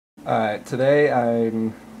Alright, today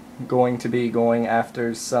I'm going to be going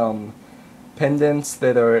after some pendants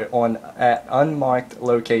that are at unmarked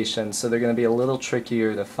locations, so they're going to be a little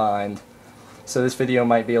trickier to find. So this video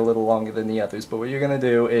might be a little longer than the others, but what you're going to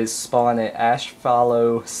do is spawn at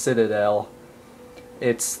Ashfallow Citadel.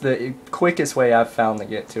 It's the quickest way I've found to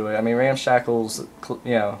get to it. I mean, Ramshackle's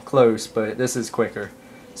close, but this is quicker.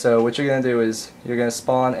 So what you're going to do is you're going to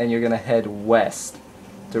spawn and you're going to head west.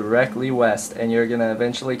 Directly west, and you're gonna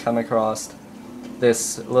eventually come across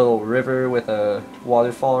this little river with a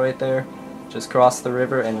waterfall right there. Just cross the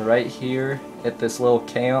river, and right here at this little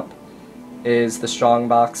camp is the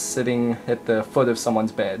strongbox sitting at the foot of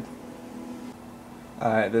someone's bed.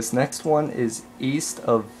 Alright, this next one is east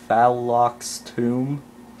of Vahlok's tomb.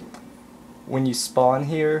 When you spawn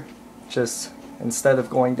here, just instead of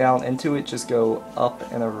going down into it, just go up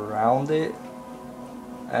and around it,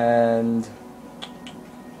 and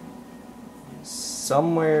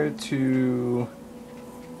somewhere to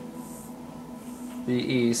the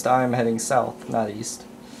east, I'm heading south, not east.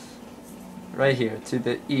 Right here to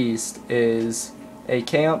the east is a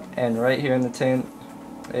camp, and right here in the tent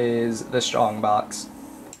is the strongbox.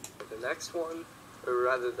 The next one, or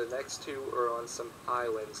rather the next two, are on some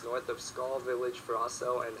islands north of Skull Village,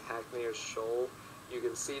 Frostel, and Hackney's Shoal. You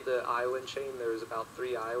can see the island chain. There's about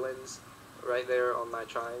 3 islands right there on my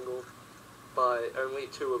triangle, but only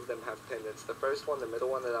 2 of them have pendants. The first one, the middle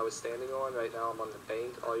one that I was standing on, right now I'm on the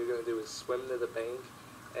bank. All you're going to do is swim to the bank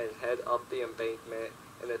and head up the embankment,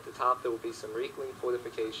 and at the top there will be some Riekling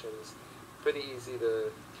fortifications. Pretty easy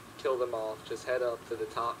to kill them off. Just head up to the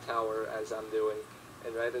top tower as I'm doing,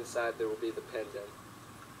 and right inside there will be the pendant.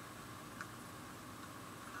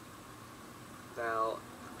 Now,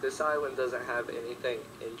 this island doesn't have anything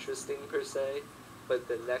interesting per se, but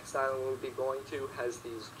the next island we'll be going to has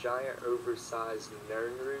these giant oversized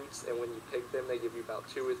Nirnroots, and when you pick them they give you about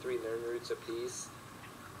 2 or 3 Nirnroots apiece.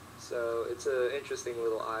 So it's an interesting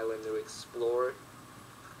little island to explore,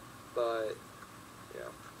 but yeah.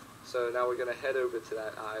 So now we're going to head over to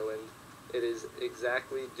that island. It is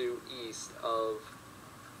exactly due east of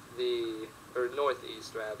or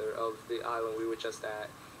northeast rather, of the island we were just at.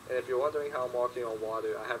 And if you're wondering how I'm walking on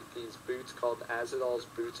water, I have these boots called Azadal's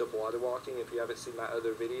Boots of Water Walking. If you haven't seen my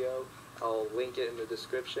other video, I'll link it in the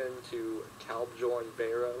description to Calbjorn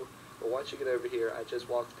Barrow. But once you get over here, I just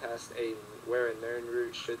walked past where a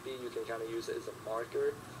Nirnroot should be. You can kind of use it as a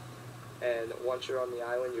marker. And once you're on the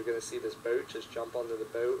island, you're going to see this boat. Just jump onto the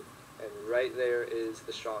boat, and right there is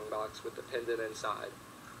the strongbox with the pendant inside.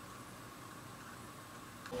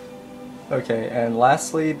 Okay, and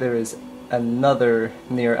lastly, there is another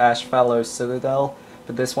near Ashfallow Citadel,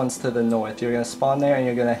 but this one's to the north. You're going to spawn there and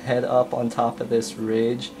you're going to head up on top of this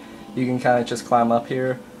ridge. You can kind of just climb up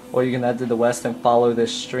here, or you can head to the west and follow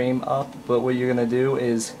this stream up. But what you're going to do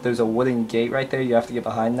is, there's a wooden gate right there, you have to get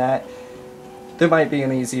behind that. There might be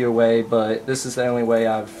an easier way, but this is the only way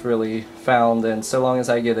I've really found, and so long as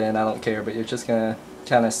I get in, I don't care. But you're just going to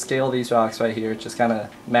kind of scale these rocks right here, just kind of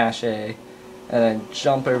mash A, and then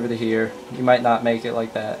jump over to here. You might not make it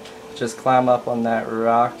like that. Just climb up on that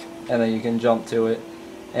rock, and then you can jump to it,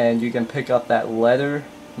 and you can pick up that letter.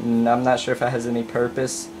 I'm not sure if it has any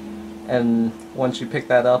purpose, and once you pick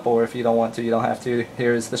that up, or if you don't want to, you don't have to,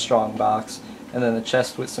 here's the strongbox, and then a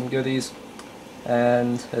chest with some goodies,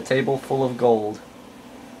 and a table full of gold.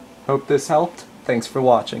 Hope this helped. Thanks for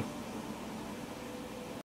watching.